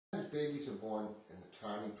Sometimes babies are born in the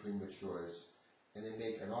tiny prematures, and they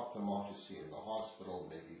make an ophthalmologist see in the hospital,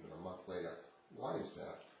 maybe even a month later. Why is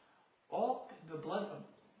that? All the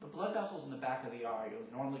blood vessels in the back of the eye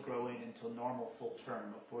normally grow in until normal full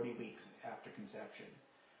term of 40 weeks after conception.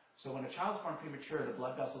 So when a child's born premature, the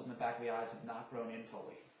blood vessels in the back of the eyes have not grown in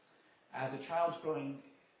fully. As the child's growing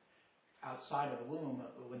outside of the womb,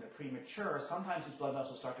 when they're premature, sometimes these blood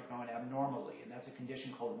vessels start to grow in abnormally, and that's a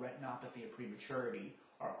condition called retinopathy of prematurity,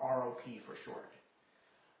 or ROP for short.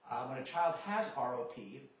 When a child has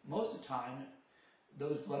ROP, most of the time,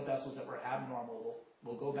 those blood vessels that were abnormal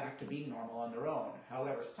will go back to being normal on their own.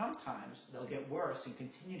 However, sometimes they'll get worse and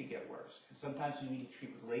continue to get worse. And sometimes you need to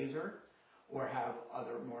treat with laser or have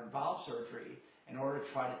other more involved surgery in order to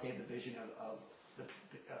try to save the vision of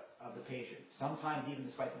the patient. Sometimes, even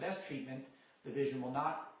despite the best treatment, the vision will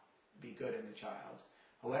not be good in the child.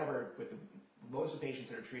 However, with most of the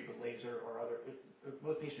patients that are treated with laser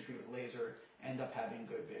most patients treated with laser end up having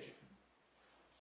good vision.